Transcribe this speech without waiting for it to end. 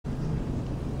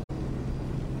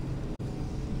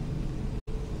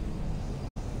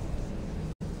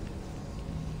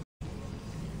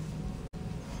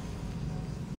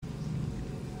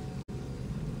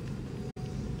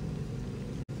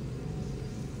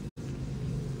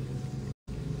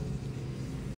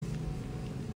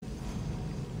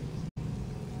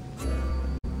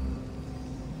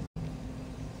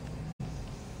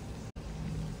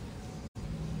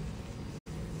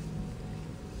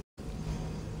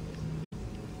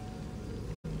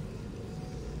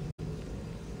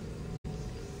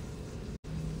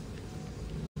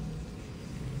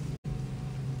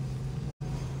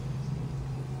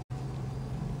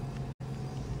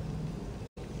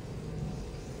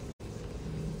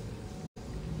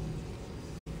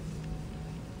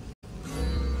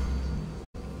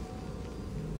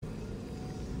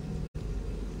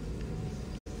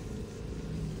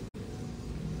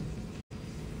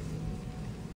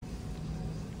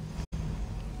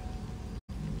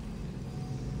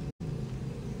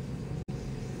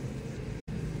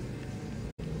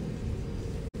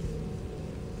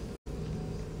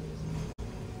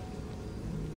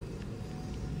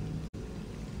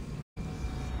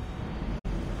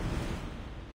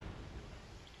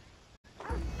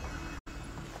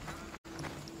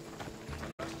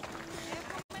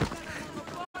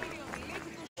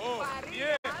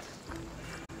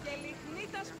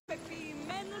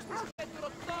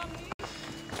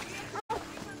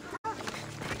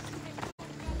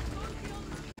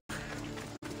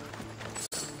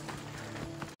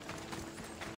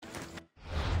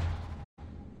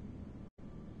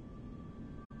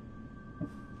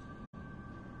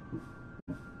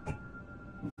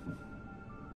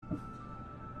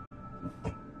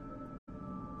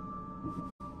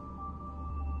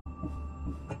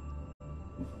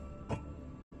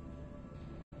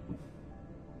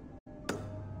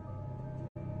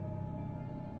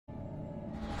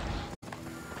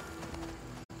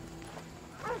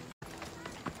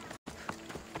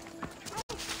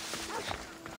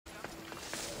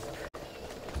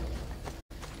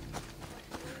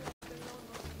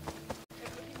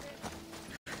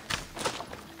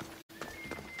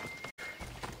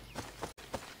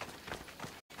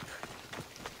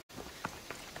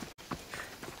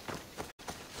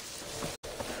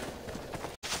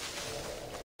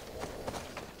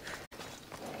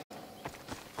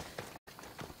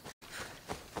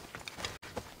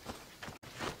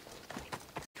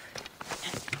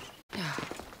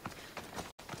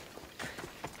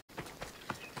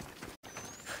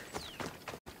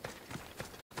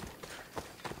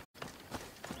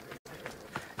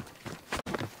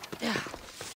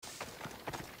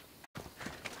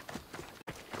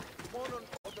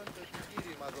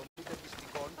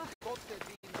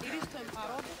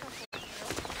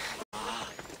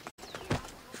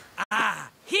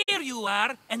you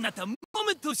are, and not a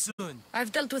moment too soon.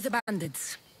 I've dealt with the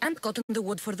bandits, and gotten the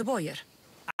wood for the boiler.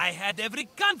 I had every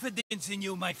confidence in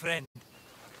you, my friend.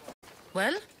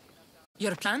 Well,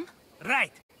 your plan?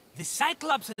 Right. The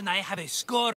Cyclops and I have a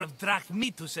score of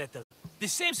drachmi to settle. The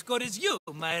same score as you,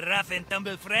 my rough and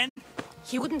tumble friend.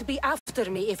 He wouldn't be after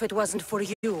me if it wasn't for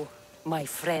you, my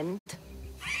friend.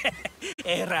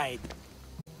 Right.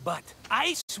 But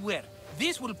I swear,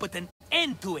 this will put an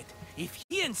end to it. If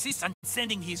he insists on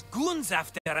sending his goons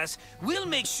after us, we'll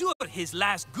make sure his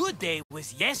last good day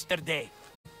was yesterday.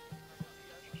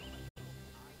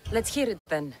 Let's hear it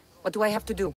then. What do I have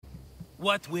to do?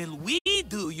 What will we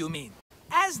do, you mean?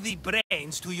 As the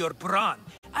brains to your brawn,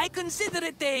 I consider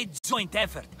it a joint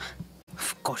effort.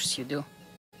 Of course you do.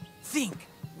 Think,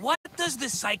 what does the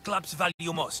Cyclops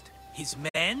value most? His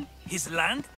men? His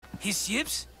land? His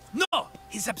ships? No!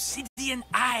 His obsidian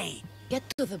eye! Get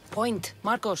to the point,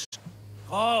 Marcos.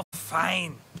 Oh,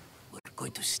 fine. We're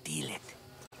going to steal it.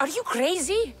 Are you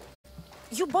crazy?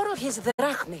 You borrow his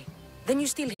drachmi, then you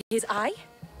steal his eye?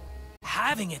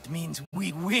 Having it means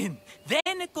we win.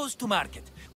 Then it goes to market.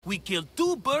 We kill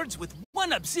two birds with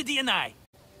one obsidian eye.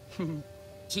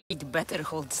 He'd better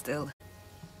hold still.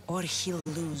 Or he'll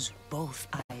lose both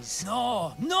eyes.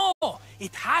 No, no!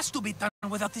 It has to be done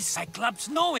without the Cyclops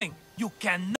knowing. You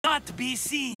cannot be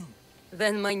seen.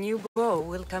 Then my new bow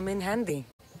will come in handy.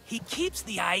 He keeps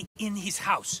the eye in his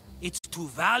house. It's too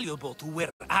valuable to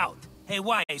wear out. A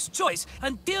wise choice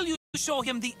until you show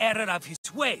him the error of his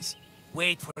ways.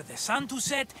 Wait for the sun to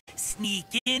set, sneak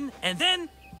in, and then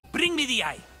bring me the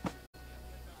eye.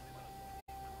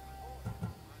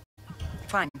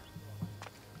 Fine.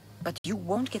 But you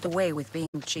won't get away with being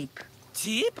cheap.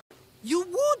 Cheap? You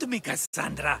would me,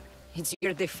 Cassandra. It's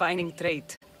your defining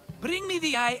trait. Bring me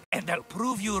the eye and I'll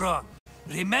prove you wrong.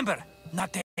 Remember,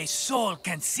 not a soul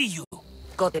can see you.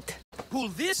 Got it. Pull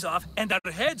this off and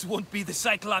our heads won't be the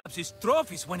Cyclops'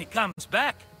 trophies when he comes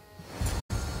back.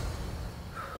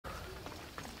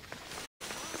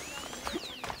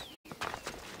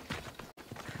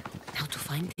 Now to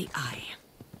find the eye.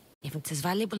 If it's as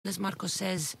valuable as Marcos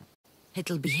says,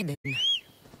 it'll be hidden.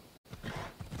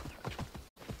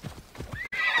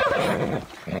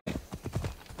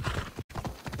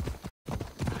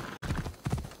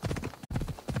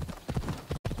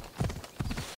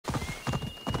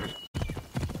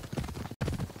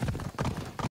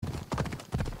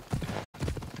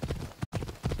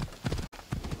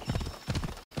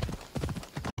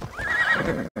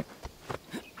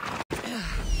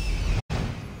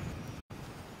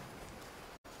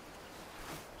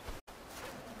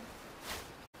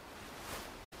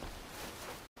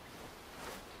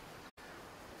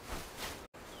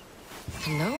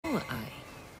 Hello, eye.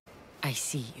 I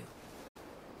see you.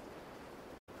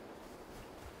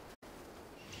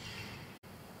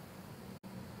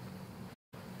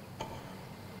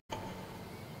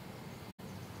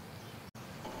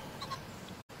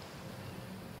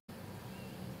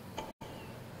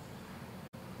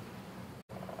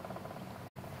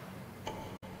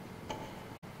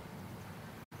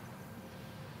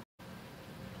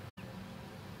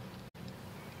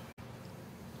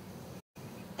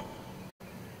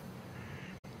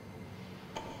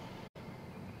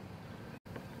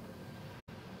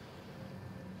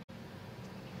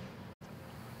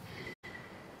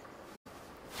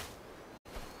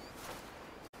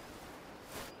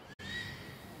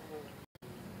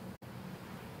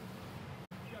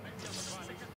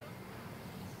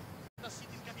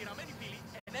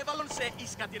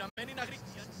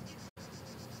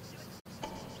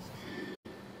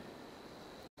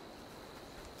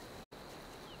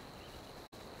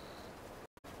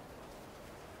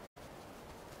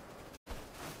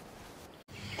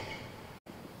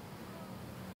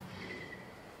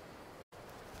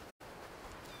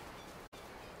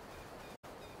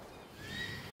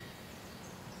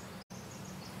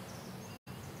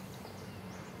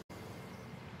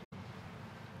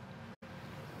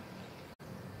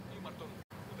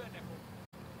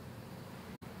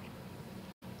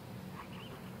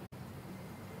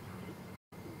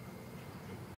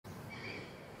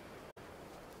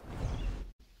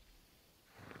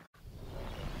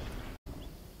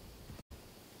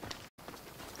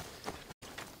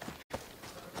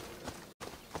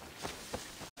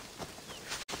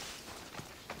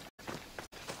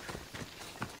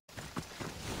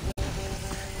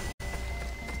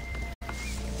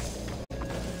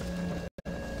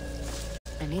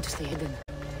 I need to stay hidden.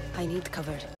 I need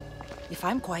cover. If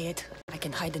I'm quiet, I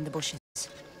can hide in the bushes.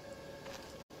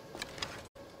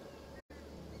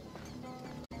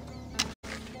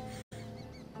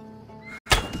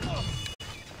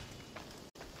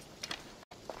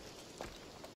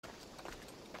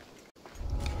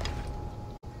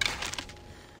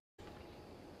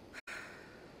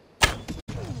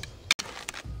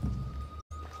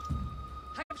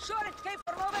 sure it came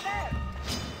from over there.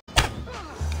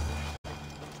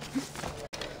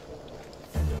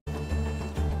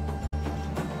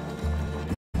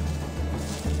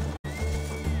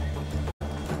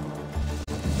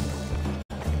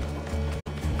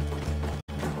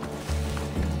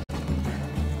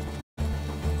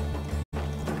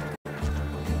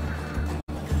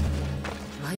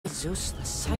 By Zeus, the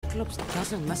Cyclops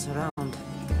doesn't mess around.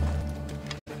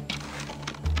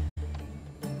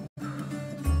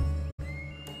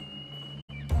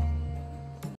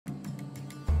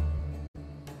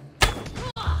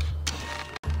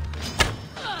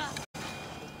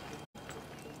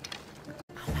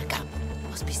 Oh my god,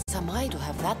 must be some eye to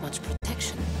have that much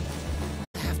protection.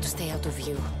 I have to stay out of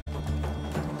view.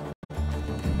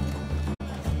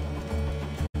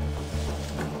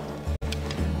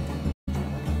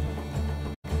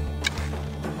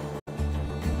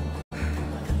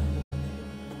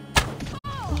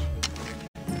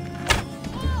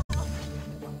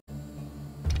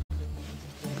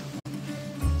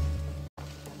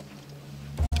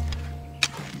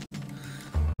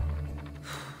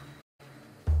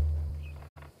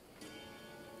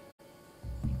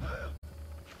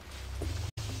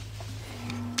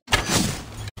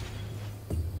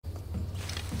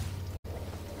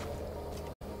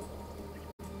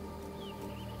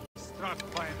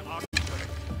 Struck by an archer.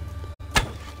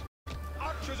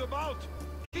 Archers about!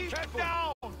 Keep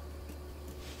down!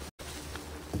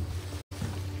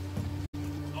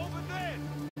 Over there!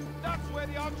 That's where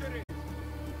the archer is!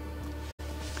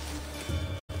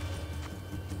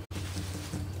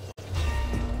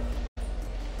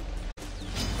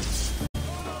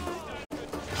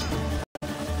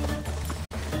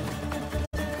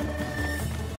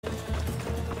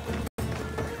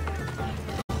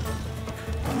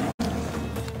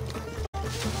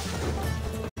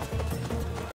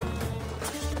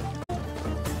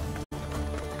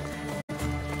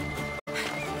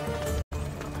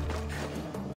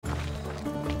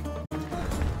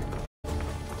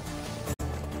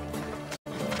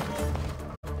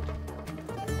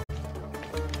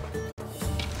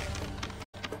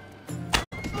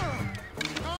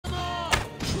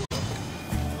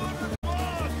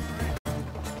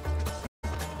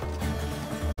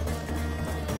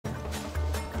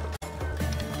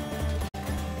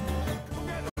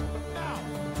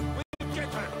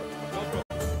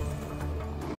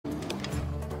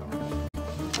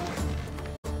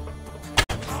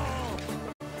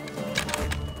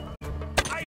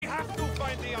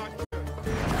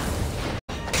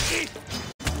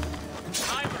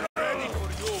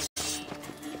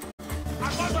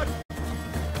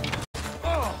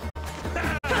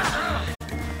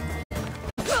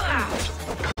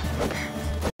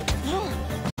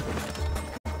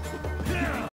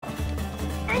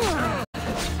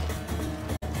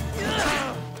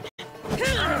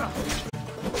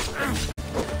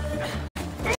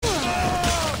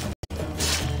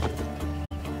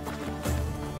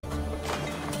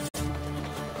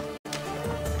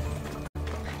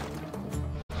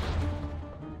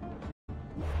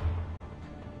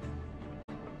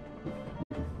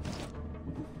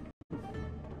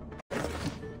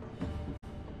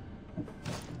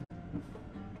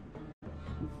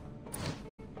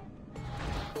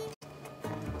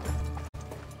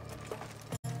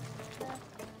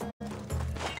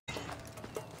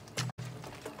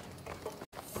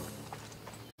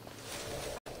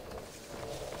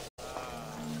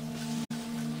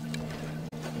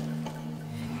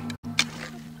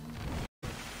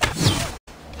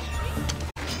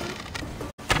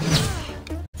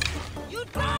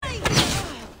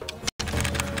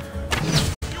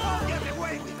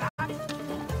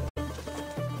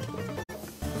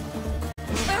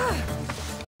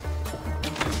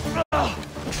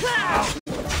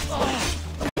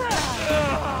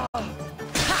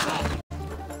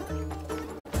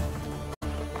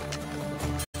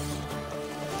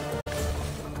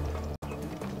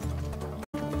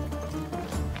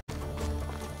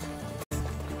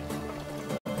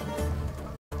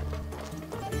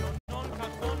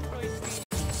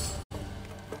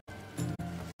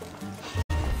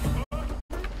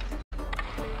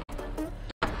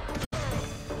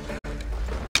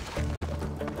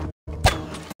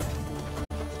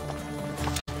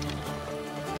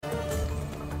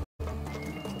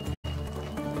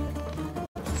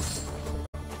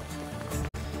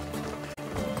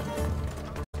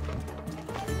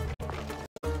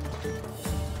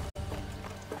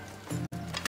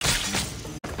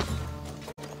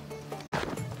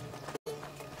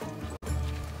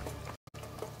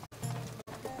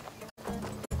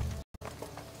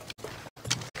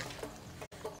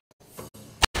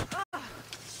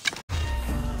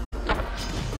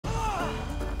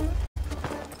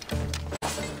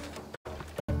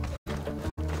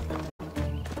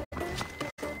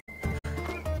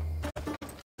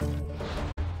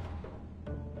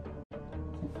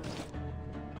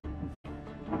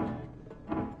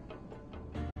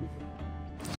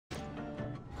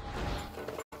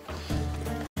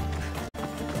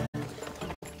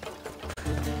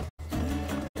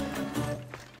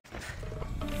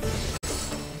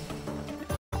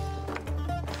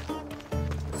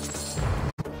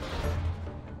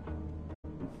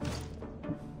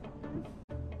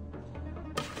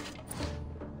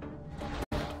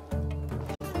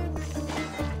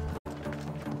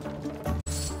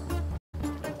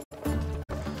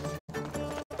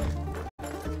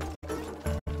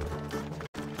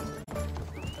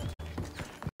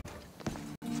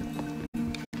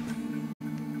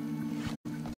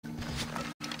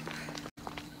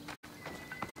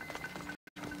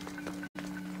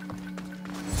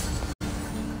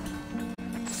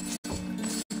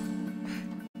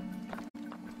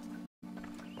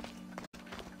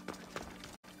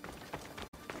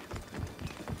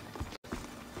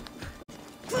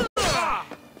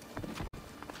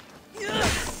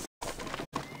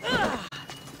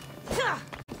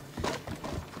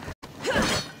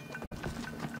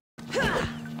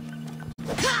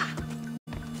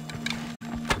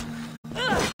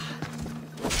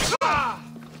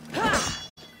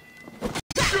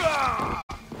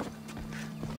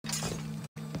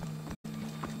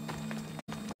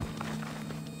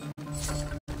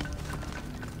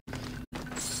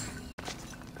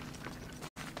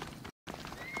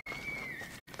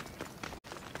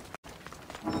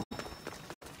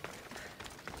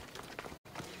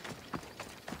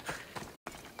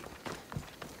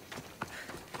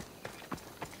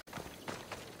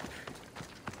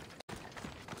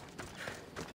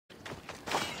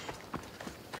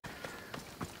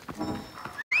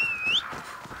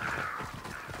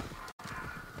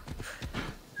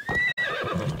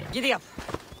 Giddy up.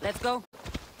 Let's go.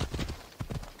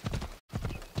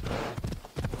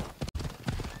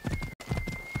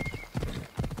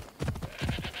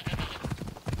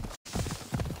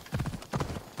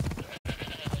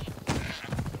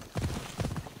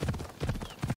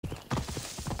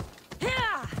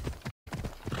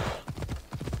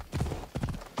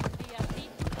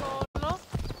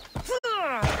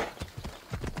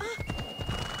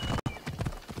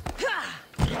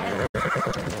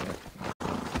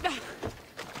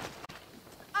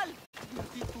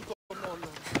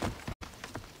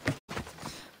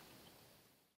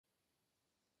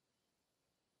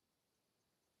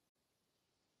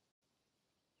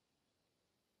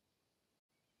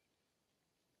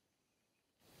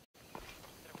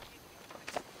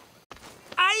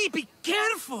 Be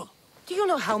careful! Do you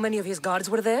know how many of his guards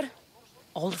were there?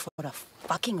 All for a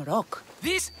fucking rock.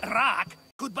 This rock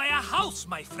could buy a house,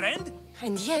 my friend.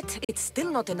 And yet, it's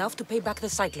still not enough to pay back the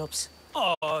Cyclops.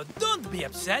 Oh, don't be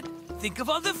upset. Think of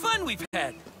all the fun we've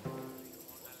had.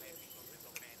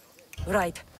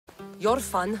 Right. Your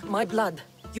fun, my blood.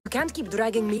 You can't keep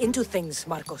dragging me into things,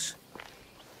 Marcos.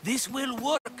 This will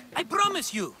work, I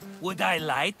promise you. Would I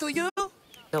lie to you?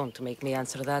 Don't make me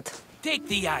answer that. Take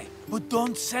the eye, but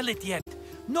don't sell it yet.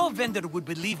 No vendor would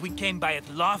believe we came by it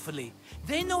lawfully.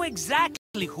 They know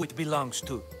exactly who it belongs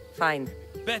to. Fine.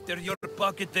 Better your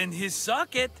pocket than his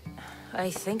socket. I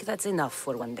think that's enough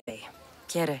for one day.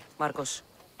 Quiere, Marcos.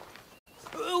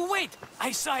 Wait!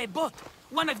 I saw a boat.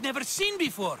 One I've never seen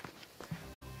before.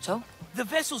 So? The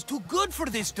vessel's too good for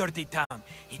this dirty town.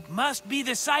 It must be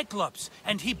the Cyclops,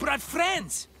 and he brought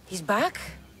friends. He's back?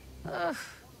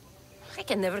 I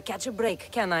can never catch a break,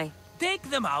 can I?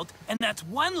 Take them out, and that's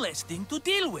one less thing to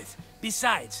deal with.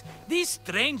 Besides, these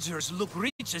strangers look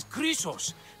rich as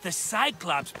Chrysos. The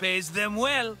Cyclops pays them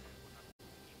well.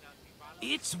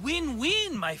 It's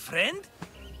win-win, my friend.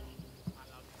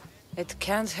 It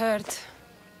can't hurt.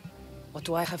 What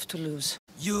do I have to lose?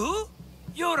 You?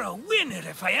 You're a winner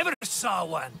if I ever saw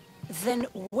one. Then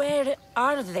where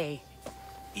are they?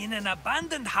 In an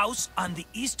abandoned house on the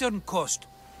eastern coast.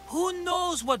 Who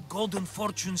knows what golden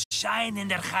fortunes shine in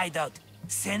their hideout?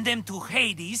 Send them to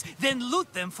Hades, then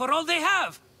loot them for all they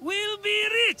have. We'll be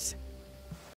rich!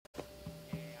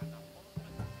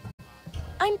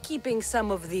 I'm keeping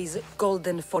some of these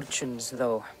golden fortunes,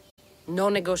 though. No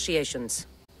negotiations.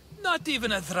 Not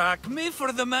even a drachme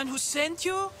for the man who sent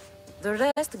you?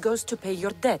 The rest goes to pay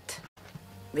your debt.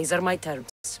 These are my terms.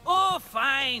 Oh,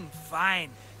 fine, fine.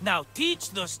 Now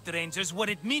teach those strangers what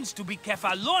it means to be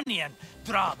Kefalonian.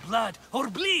 Draw blood or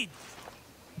bleed.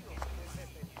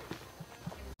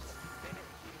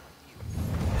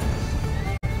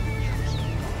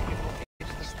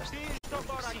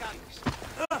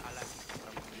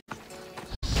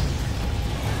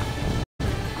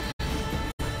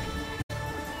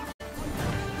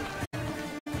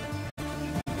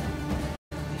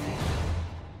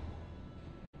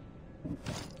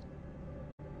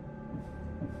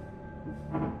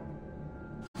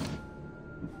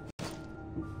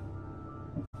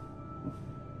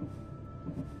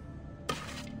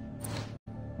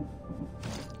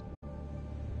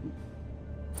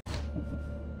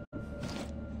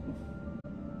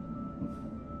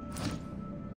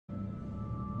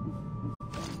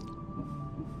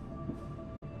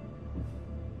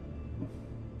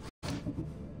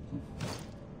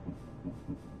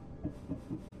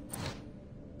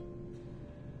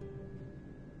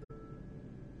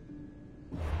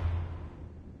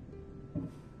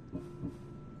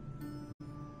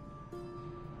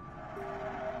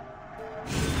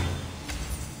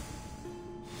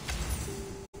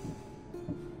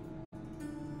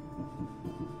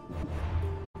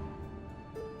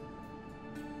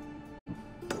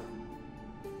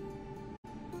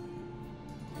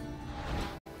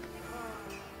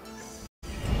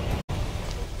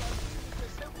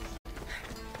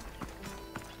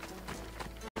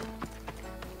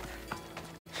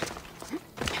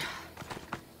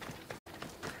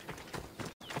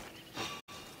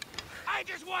 I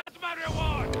just want my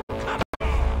reward!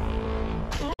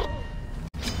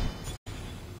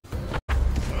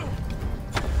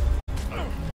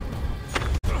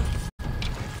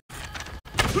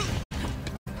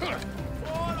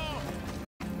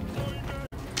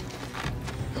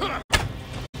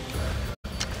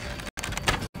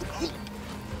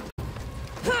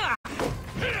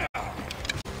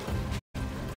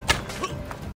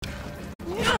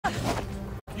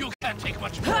 You can't take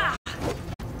much more.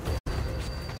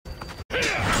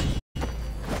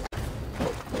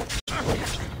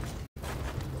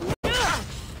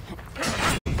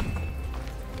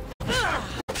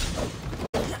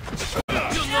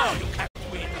 You know you can't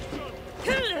win.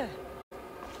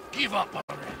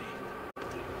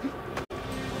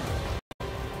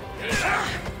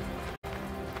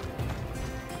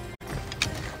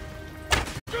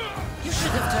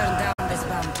 should have turned down this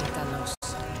bounty, Talos.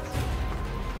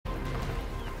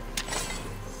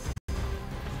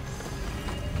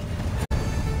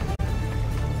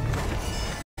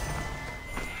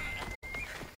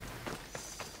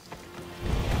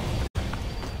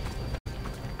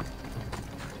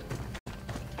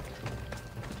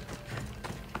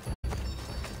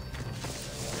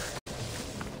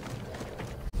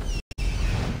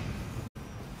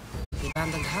 The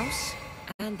abandoned house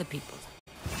and the people.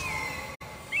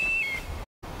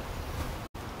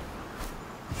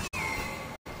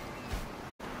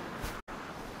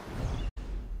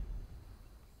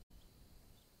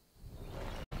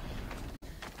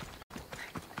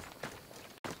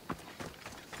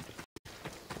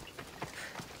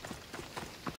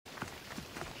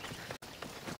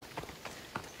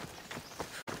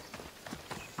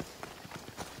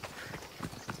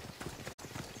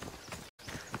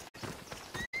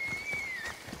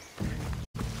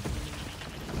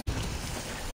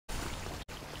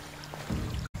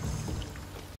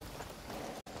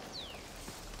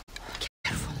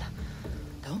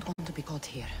 Don't want to be caught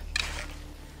here.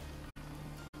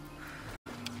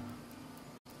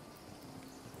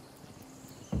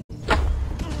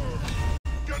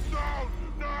 Get down!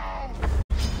 Now!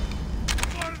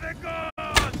 For the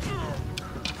gods!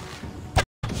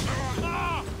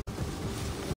 Ah!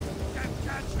 Can't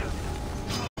catch them!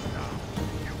 Oh, no.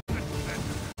 You couldn't let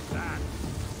that.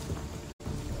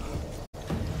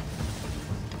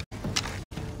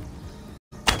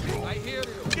 I hear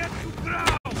you. Get to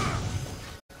ground!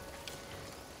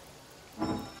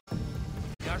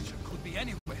 The archer could be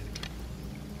anywhere.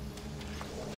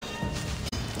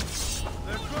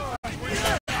 They're good. We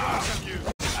have you.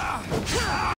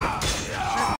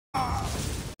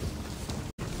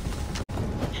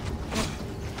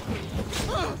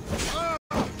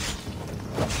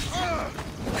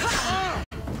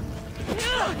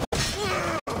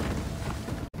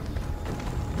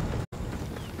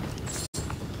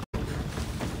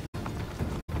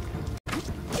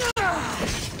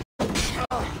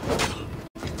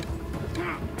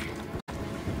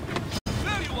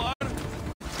 There you are.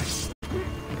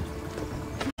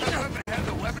 I've never had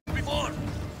a weapon before.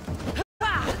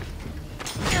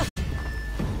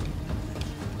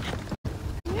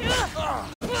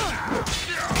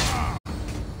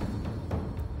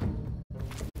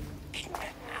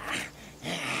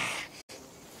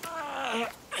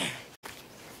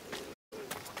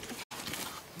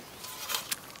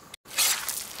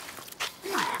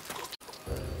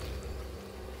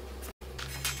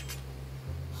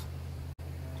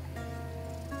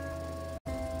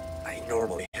 I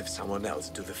normally have someone else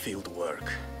do the field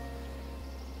work.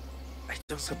 I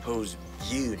don't suppose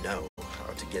you know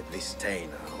how to get this stain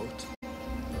out.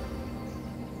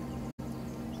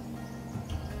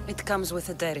 It comes with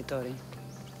the territory.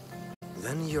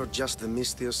 Then you're just the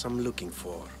Mystios I'm looking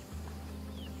for.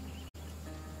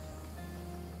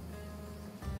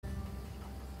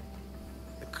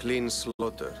 A clean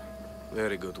slaughter.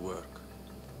 Very good work.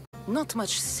 Not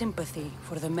much sympathy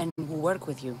for the men who work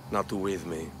with you. Not with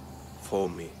me. For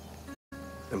me.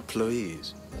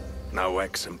 Employees. Now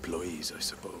ex-employees, I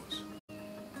suppose.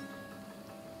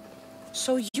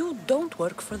 So you don't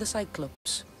work for the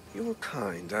Cyclops? Your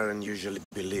kind aren't usually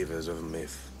believers of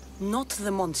myth. Not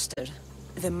the monster.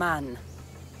 The man.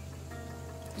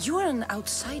 You are an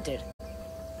outsider.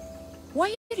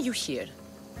 Why are you here?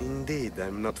 Indeed,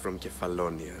 I'm not from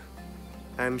Kefalonia.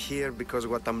 I'm here because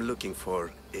what I'm looking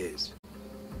for is.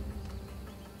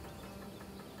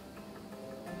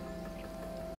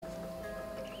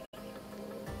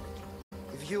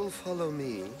 If you'll follow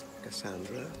me,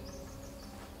 Cassandra.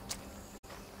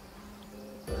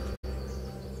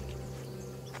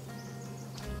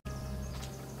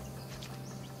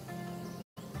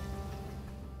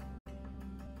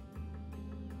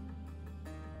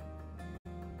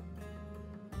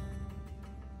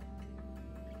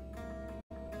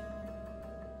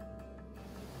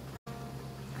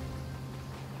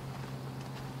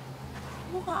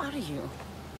 Who are you?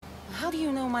 How do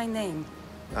you know my name?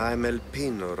 I'm El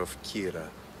Pinor of Kira.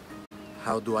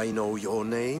 How do I know your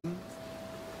name?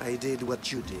 I did what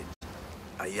you did.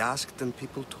 I asked and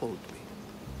people told me.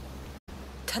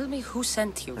 Tell me who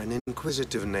sent you. An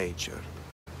inquisitive nature.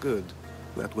 Good.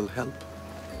 That will help.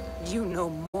 You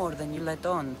know more than you let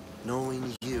on.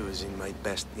 Knowing you is in my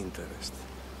best interest.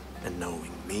 And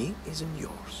knowing me is in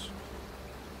yours.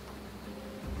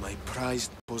 My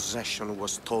prized possession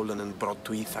was stolen and brought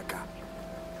to Ithaca.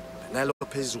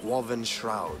 Penelope's woven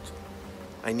shroud.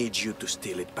 I need you to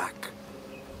steal it back.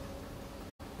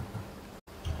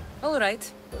 All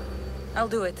right. I'll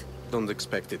do it. Don't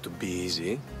expect it to be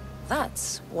easy.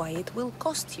 That's why it will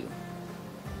cost you.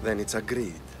 Then it's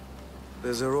agreed.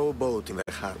 There's a rowboat in the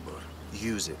harbor.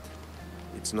 Use it.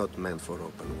 It's not meant for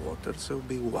open water, so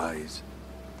be wise.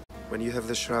 When you have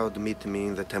the shroud, meet me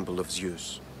in the Temple of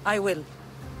Zeus. I will.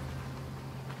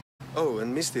 Oh,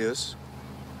 and Misthios,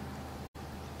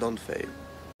 don't fail.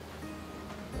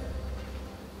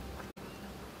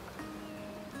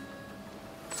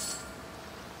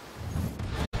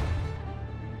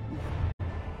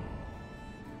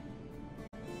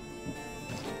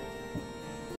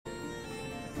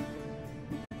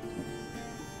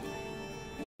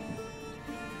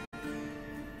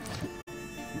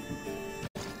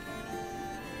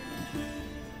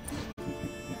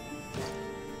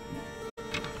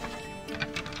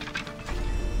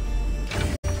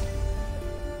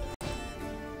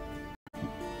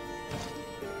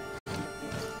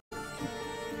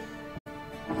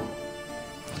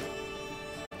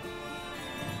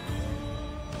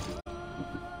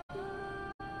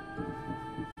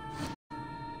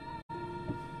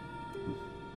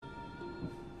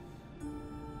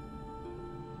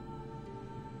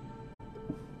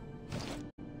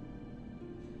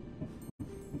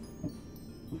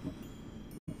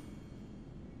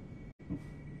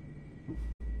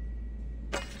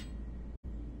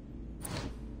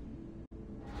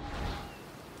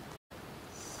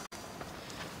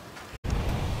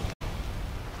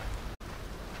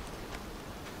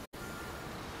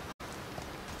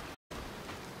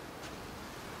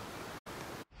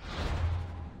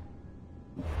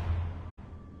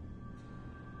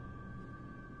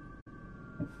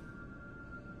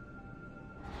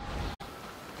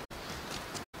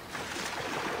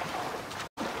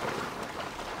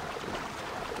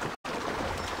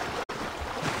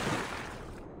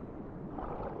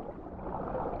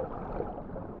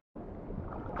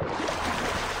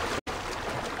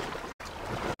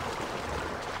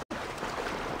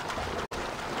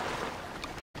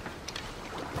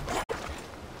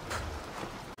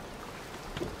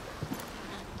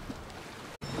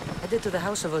 Headed to the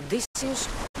house of Odysseus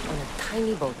on a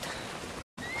tiny boat.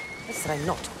 Let's try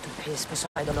not to piss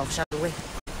Poseidon off, shall we?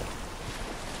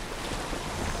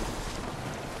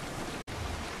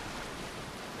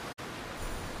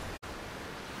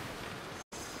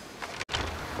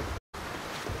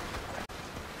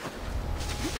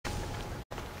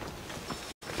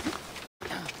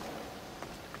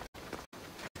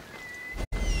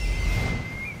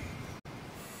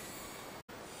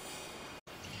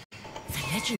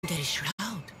 Legendary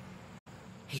shroud.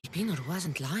 Elpinor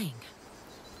wasn't lying.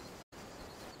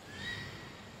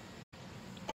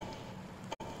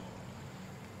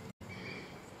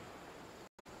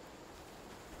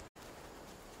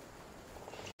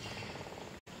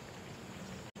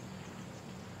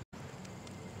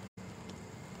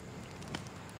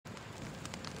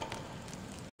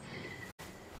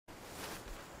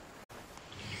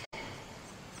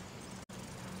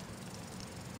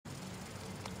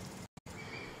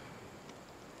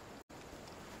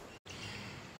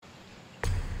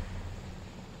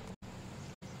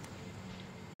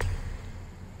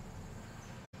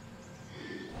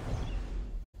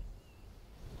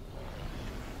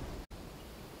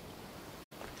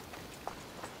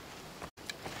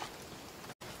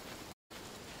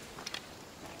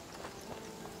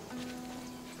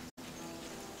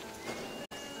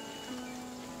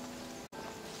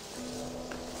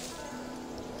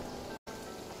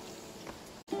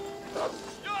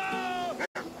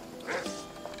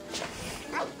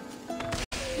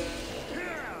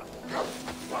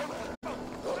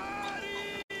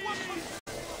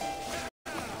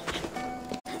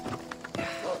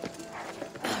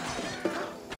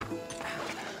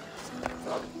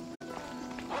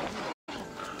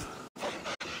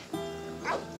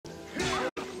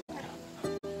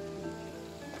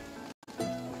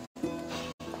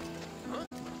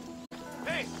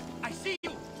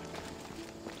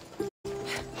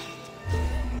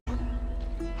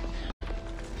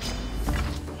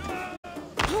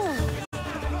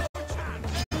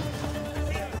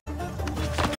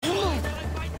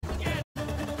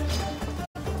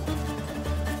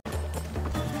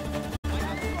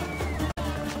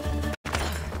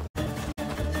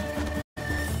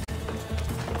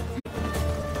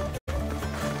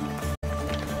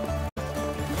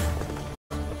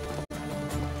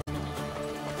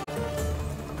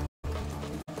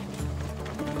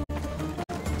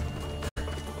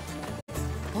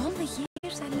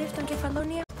 I lived on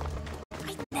Kefalonia,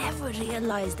 I never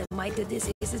realized that mighty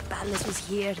Odysseus' palace was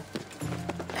here.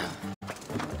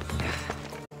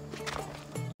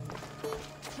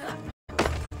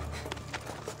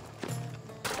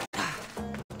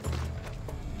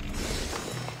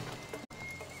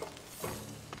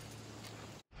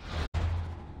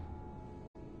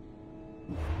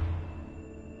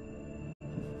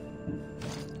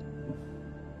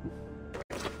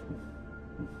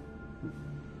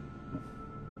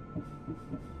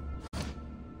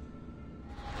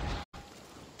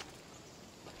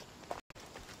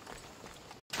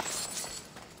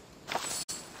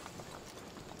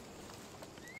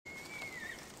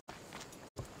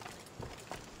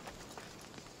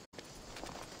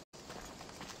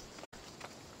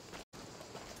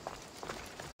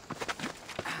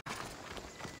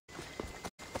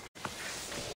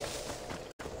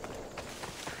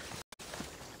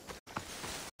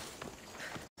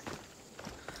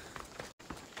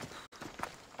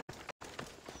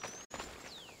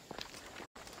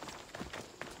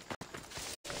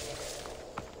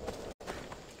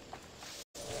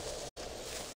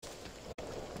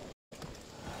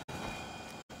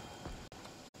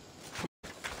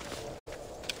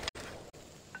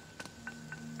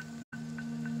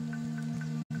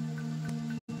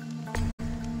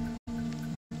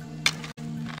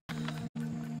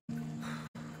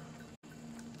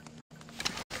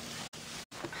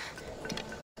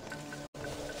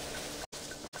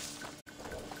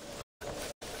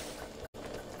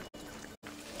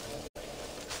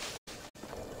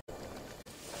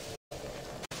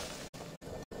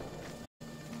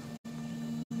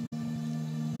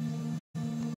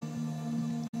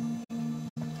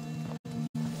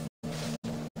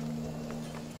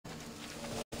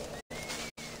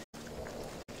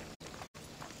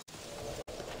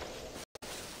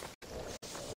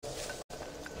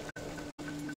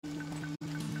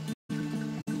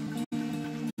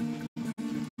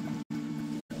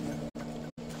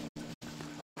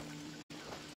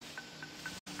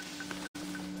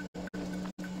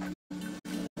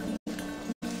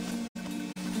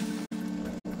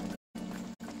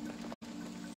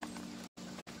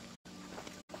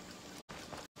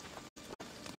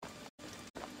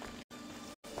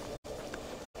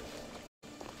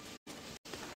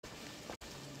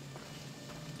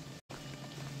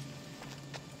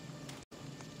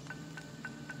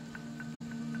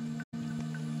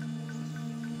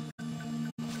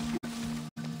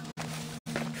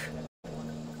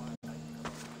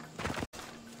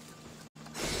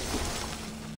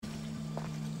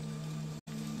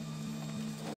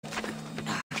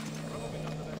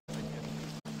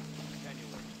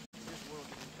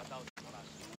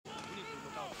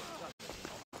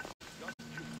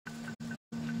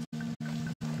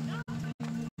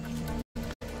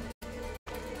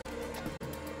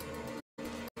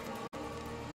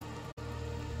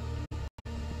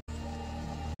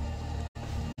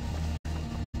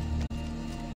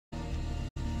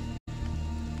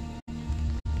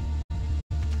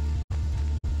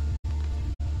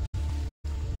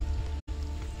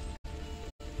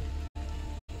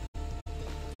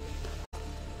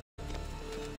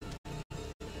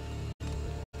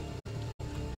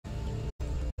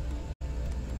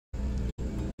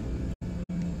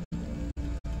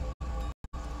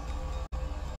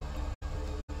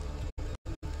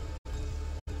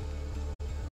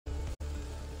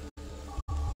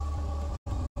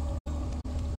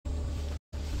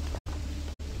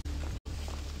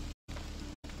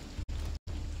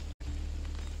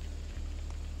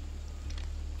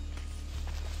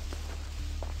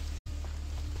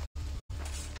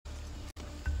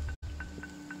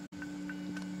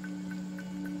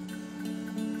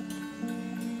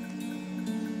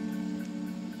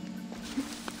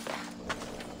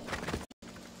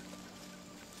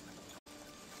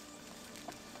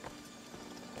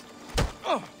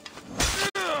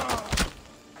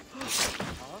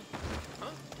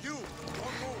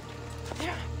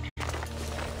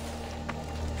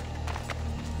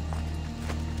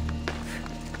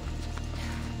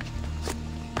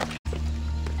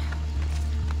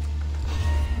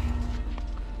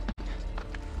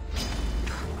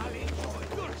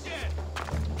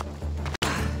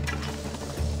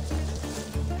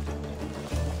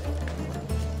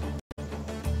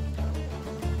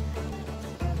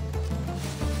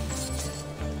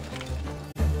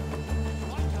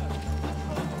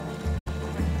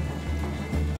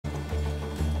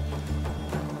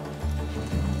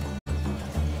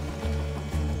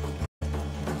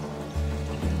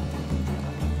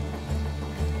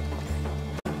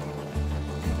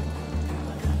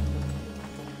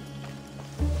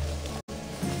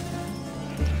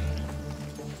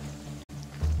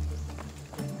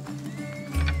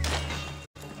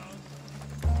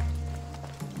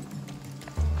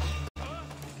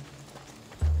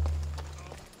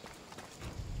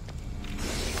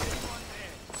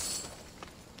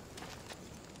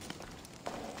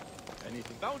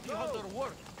 Anything. Bounty hunter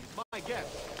work is my guess.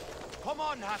 Come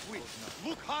on, halfwit.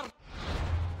 Look hard.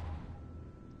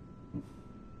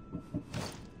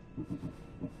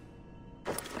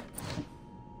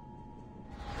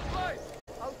 Right.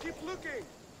 I'll keep looking.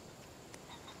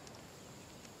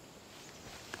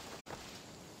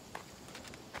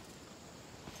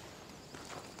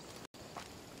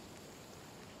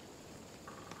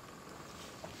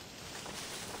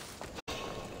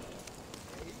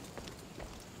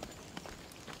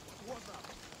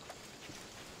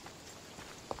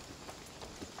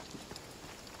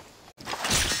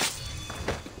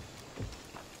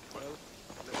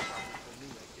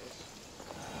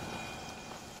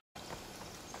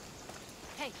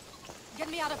 Hey, get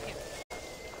me out of here.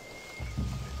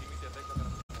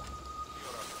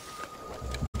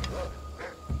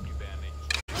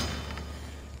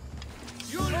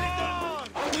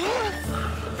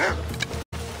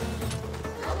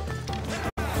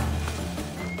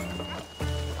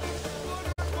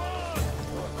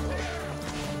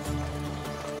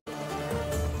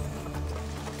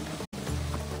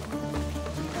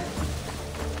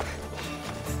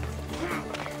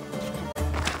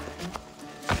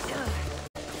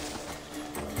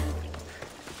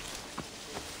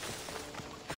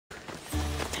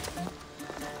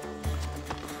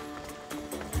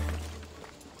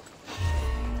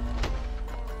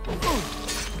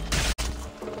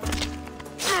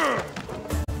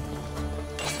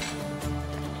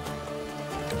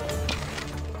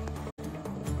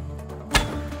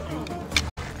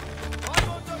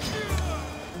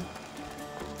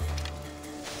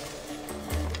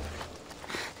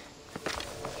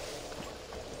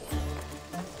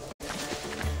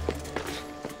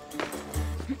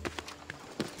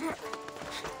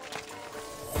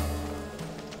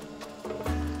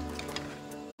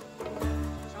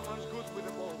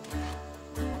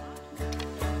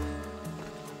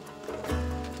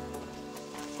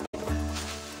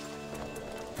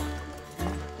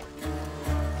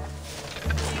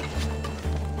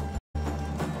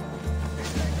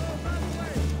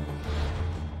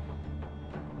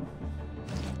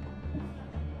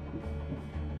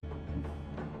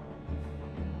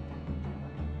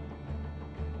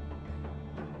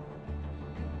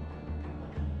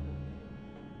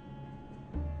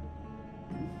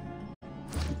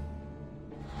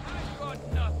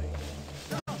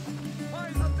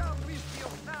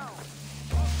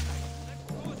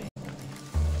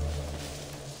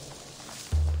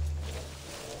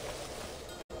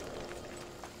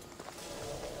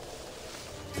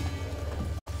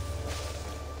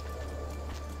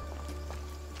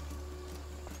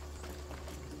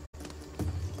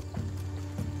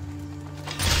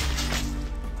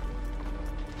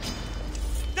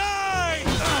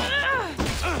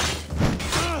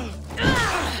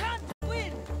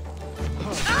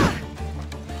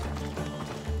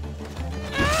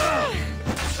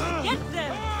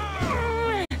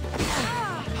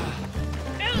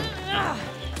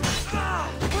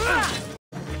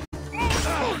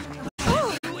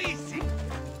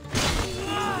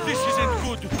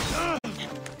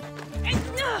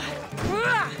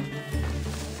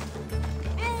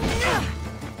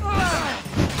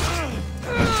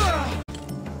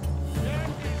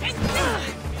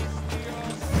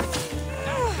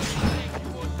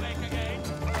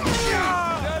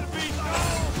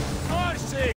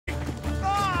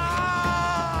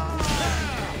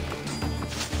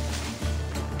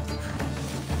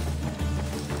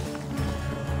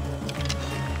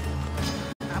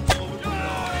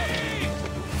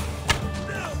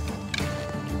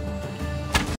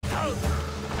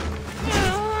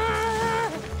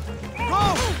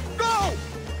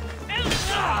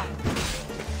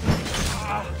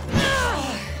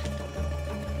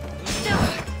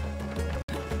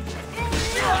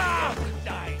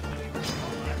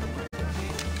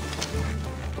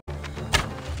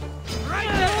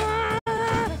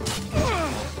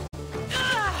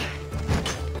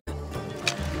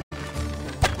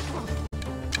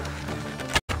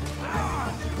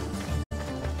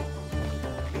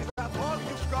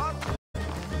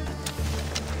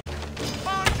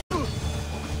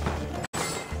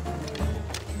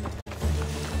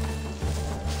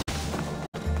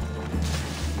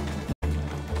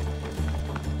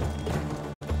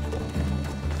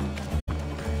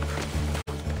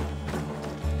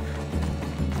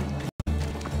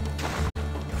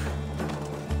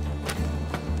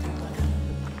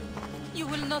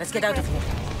 Let's get out of here.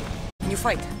 Can you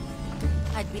fight?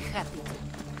 I'd be happy to.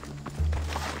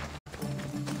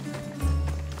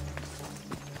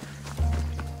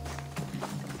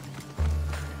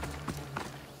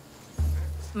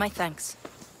 My thanks.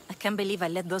 I Can't believe I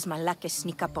let those Malakas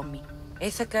sneak up on me.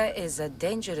 Ithaca is a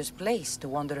dangerous place to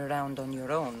wander around on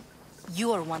your own.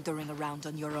 You're wandering around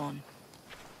on your own.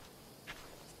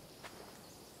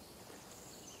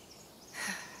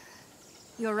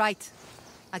 You're right.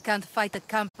 I can't fight a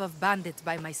camp of bandits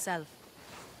by myself.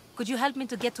 Could you help me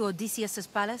to get to Odysseus's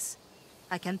palace?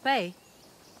 I can pay.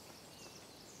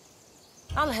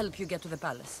 I'll help you get to the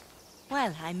palace.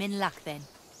 Well, I'm in luck then.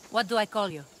 What do I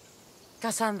call you?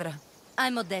 Cassandra.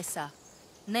 I'm Odessa,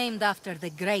 named after the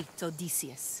great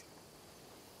Odysseus.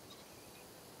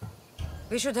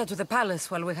 We should head to the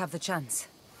palace while we have the chance.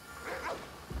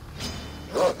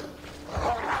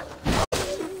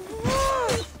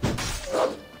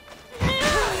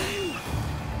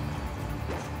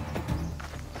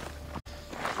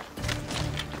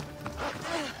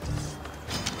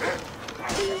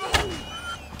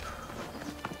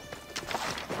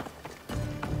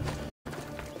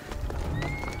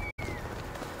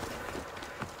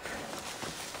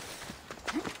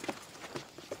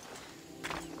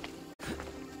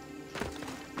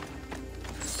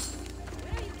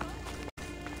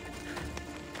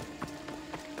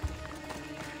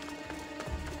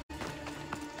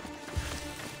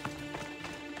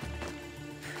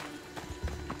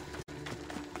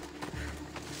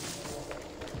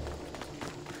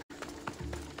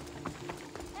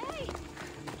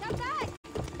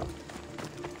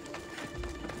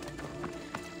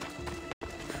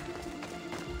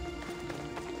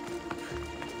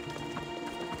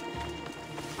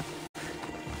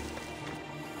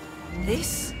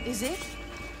 This is it?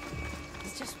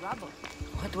 It's just rubble.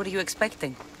 What were you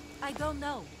expecting? I don't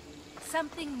know.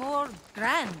 Something more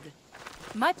grand.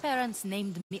 My parents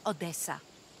named me Odessa.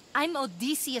 I'm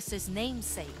Odysseus's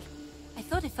namesake. I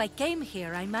thought if I came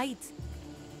here, I might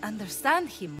understand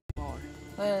him more.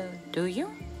 Well, do you?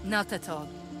 Not at all.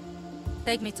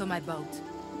 Take me to my boat.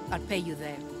 I'll pay you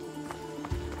there.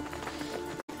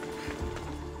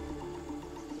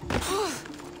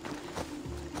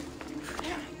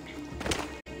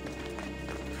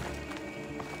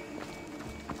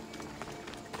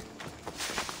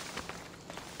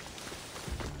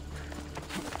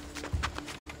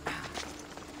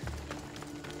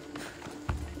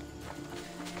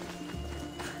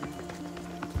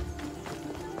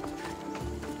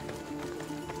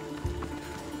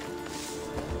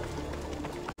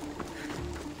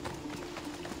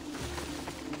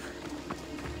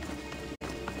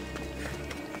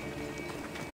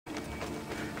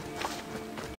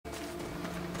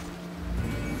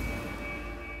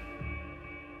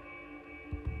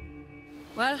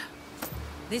 Well,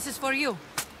 this is for you.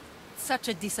 Such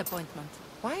a disappointment.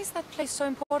 Why is that place so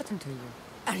important to you?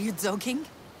 Are you joking?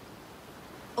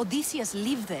 Odysseus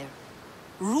lived there,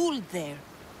 ruled there.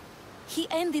 He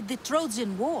ended the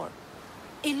Trojan War,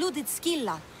 eluded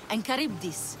Scylla and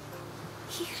Charybdis.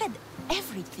 He had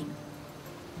everything.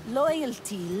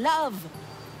 Loyalty, love,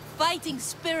 fighting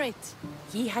spirit.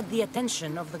 He had the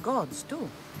attention of the gods, too.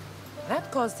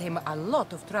 That caused him a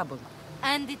lot of trouble.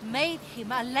 And it made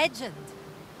him a legend.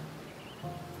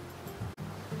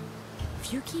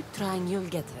 If you keep trying, you'll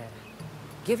get there.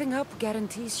 Giving up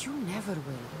guarantees you never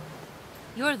will.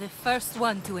 You're the first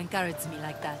one to encourage me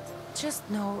like that. Just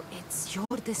know it's your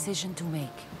decision to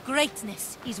make.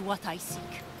 Greatness is what I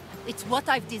seek. It's what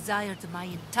I've desired my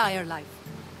entire life.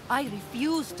 I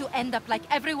refuse to end up like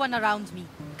everyone around me,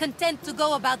 content to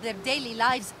go about their daily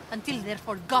lives until they're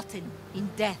forgotten in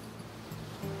death.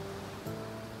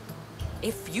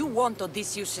 If you want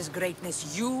Odysseus'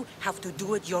 greatness, you have to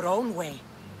do it your own way.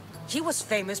 He was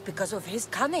famous because of his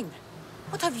cunning.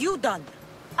 What have you done?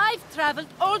 I've traveled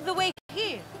all the way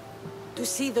here. To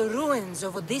see the ruins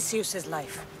of Odysseus'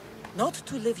 life, not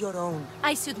to live your own.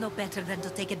 I should know better than to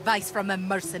take advice from a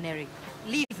mercenary.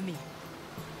 Leave me.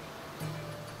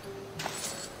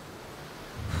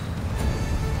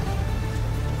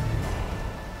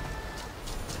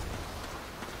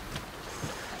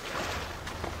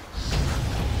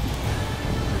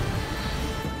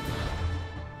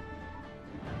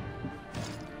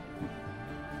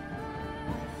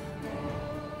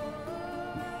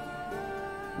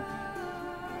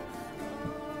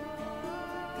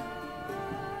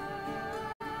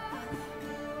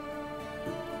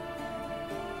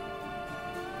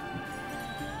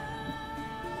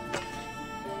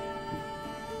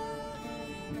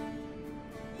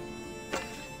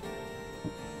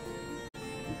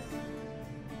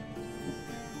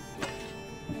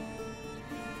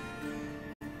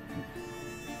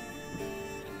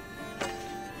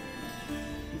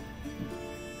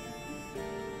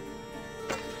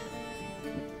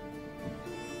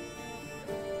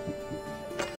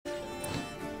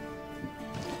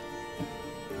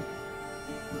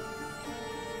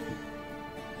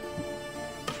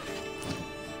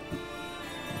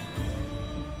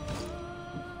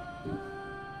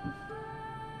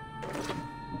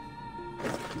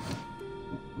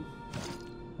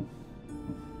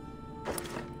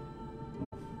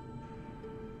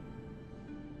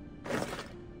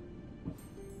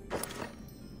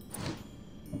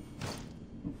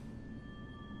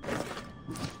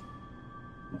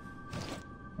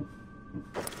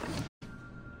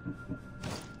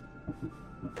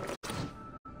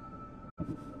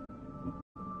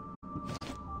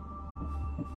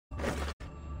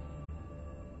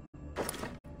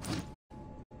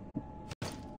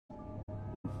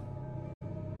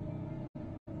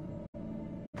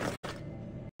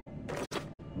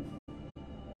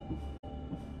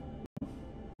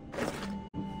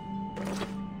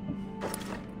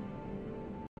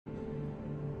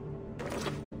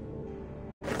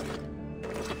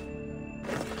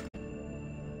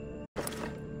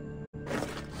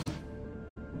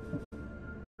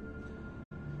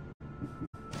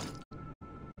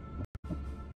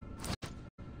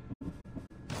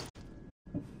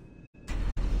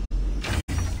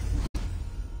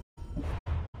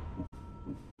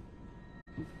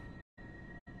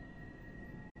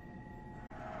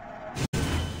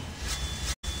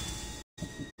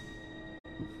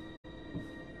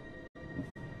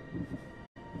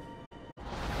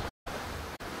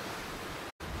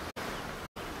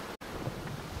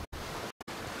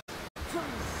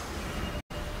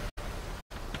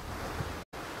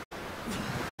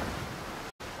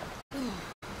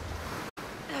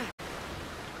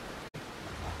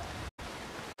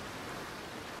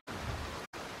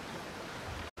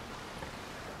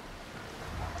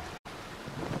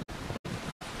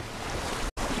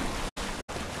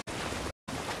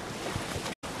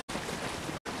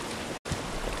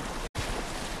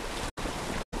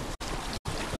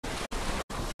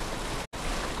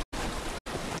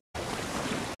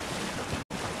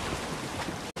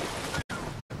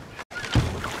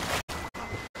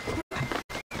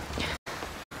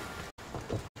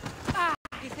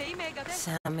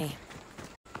 Sammy.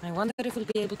 I wonder if we'll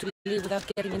be able to leave without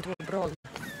getting into a brawl.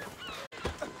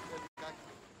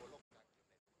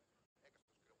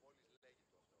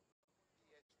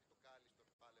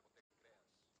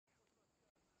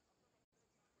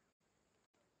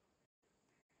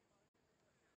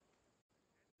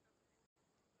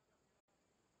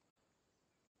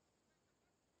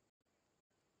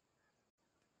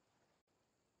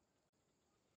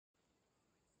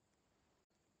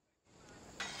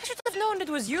 I should have known it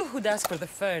was you who'd ask for the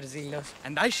furs, Ilos.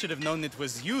 And I should have known it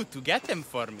was you to get them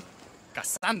for me.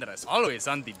 Cassandra's always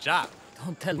on the job.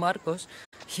 Don't tell Marcos.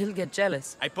 He'll get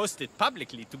jealous. I posted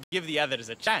publicly to give the others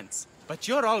a chance. But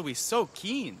you're always so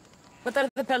keen. What are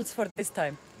the pelts for this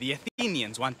time? The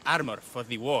Athenians want armor for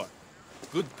the war.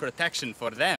 Good protection for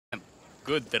them.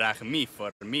 Good drachmi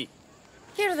for me.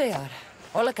 Here they are.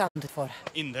 All accounted for.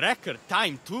 In record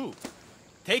time, too.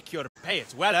 Take your pay,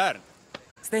 it's well earned.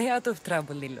 Stay out of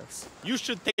trouble, Ilos. You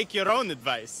should take your own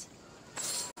advice.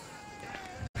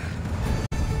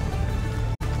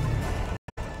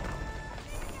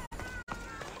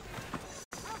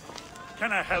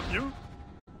 Can I help you?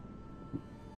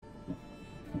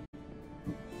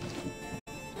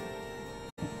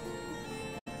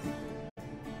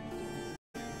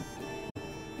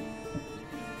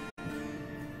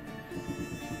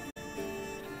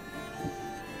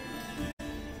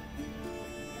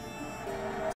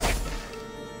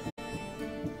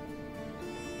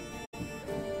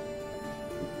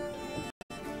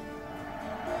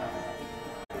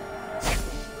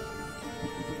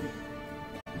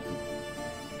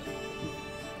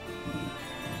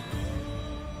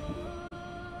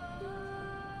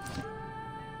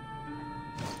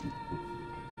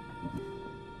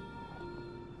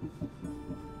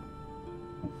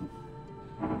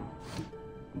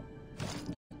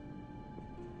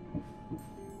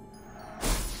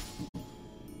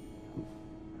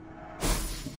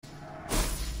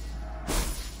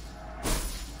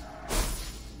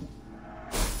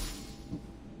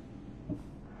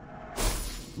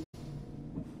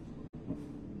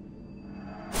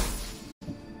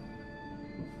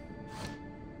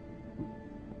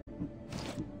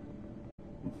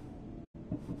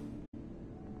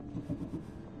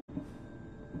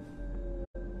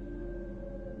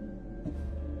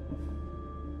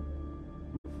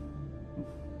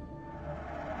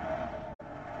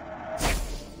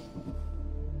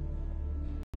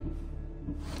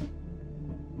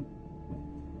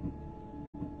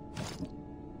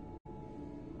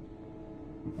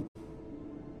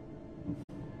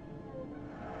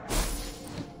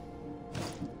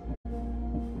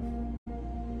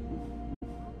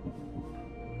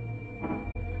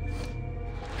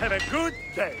 Have a good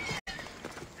day.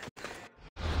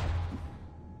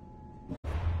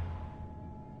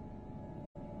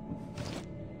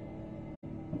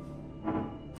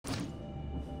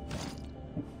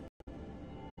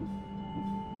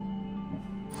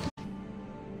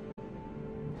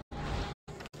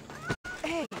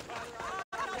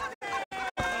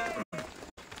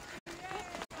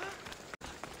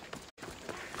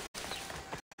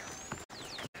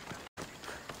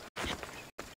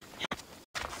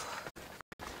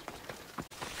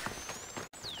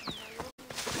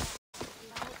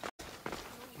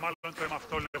 με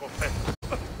αυτό λίγο φέτο.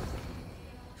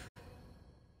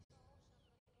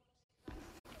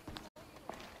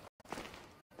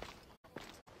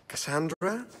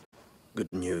 Cassandra?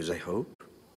 Good news, I hope.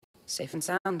 Safe and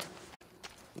sound.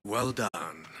 Well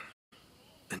done.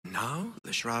 And now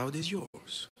the shroud is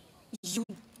yours. You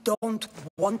don't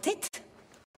want it?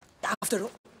 After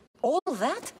all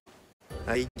that?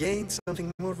 I gained something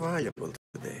more valuable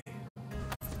today.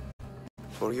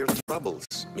 For your troubles,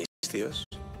 Misthios.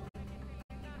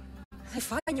 If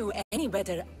I knew any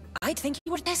better, I'd think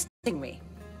you were testing me.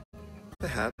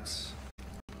 Perhaps.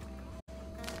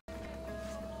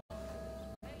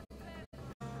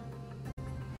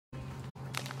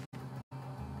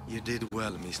 You did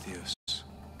well, Misthios.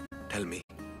 Tell me,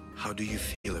 how do you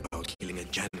feel about killing a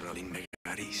general in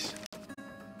Megaris?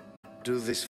 Do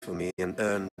this for me and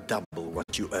earn double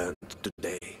what you earned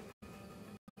today.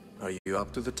 Are you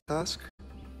up to the task?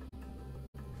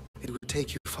 It would take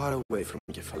you far away from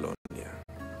Kefalonia.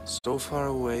 So far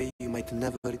away, you might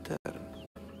never return.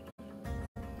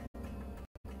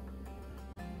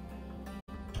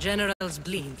 Generals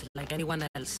bleed like anyone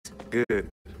else. Good.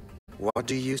 What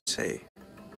do you say?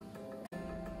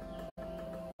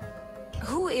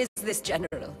 Who is this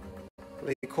general?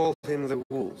 They call him the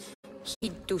Wolf.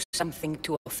 He'd do something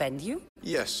to offend you?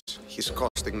 Yes, he's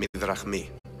costing me drachmi.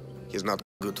 He's not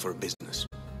good for business.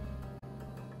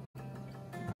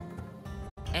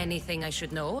 Anything I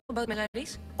should know about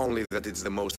Megaris? Only that it's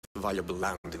the most valuable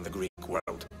land in the Greek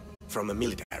world. From a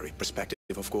military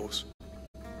perspective, of course.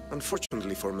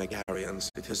 Unfortunately for Megarians,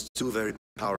 it has two very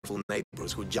powerful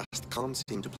neighbors who just can't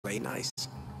seem to play nice.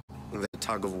 In the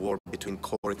tug of war between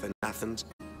Corinth and Athens,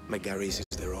 Megaris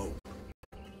is their own.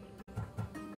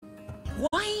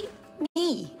 Why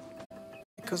me?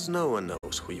 Because no one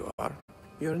knows who you are.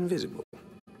 You're invisible.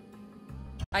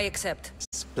 I accept.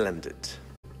 Splendid.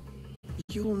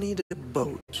 You'll need a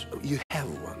boat. You have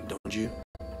one, don't you?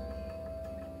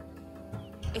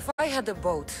 If I had a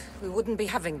boat, we wouldn't be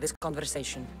having this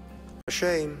conversation. A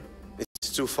shame. It's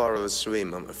too far of a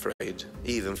swim, I'm afraid.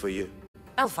 Even for you.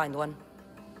 I'll find one.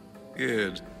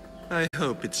 Good. I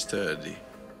hope it's sturdy.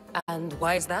 And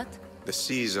why is that? The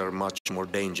seas are much more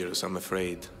dangerous, I'm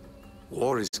afraid.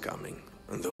 War is coming,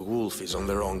 and the wolf is on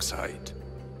the wrong side.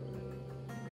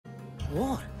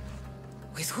 War?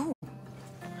 With who?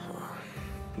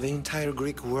 The entire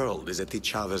Greek world is at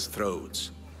each other's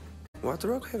throats. What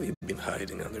rock have you been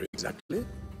hiding under exactly?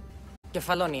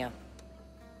 Kefalonia.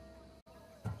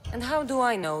 And how do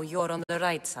I know you're on the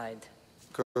right side?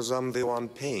 Because I'm the one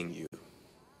paying you.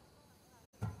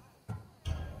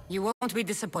 You won't be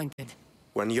disappointed.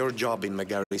 When your job in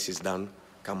Megaris is done,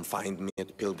 come find me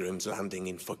at Pilgrim's Landing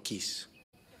in Phokis.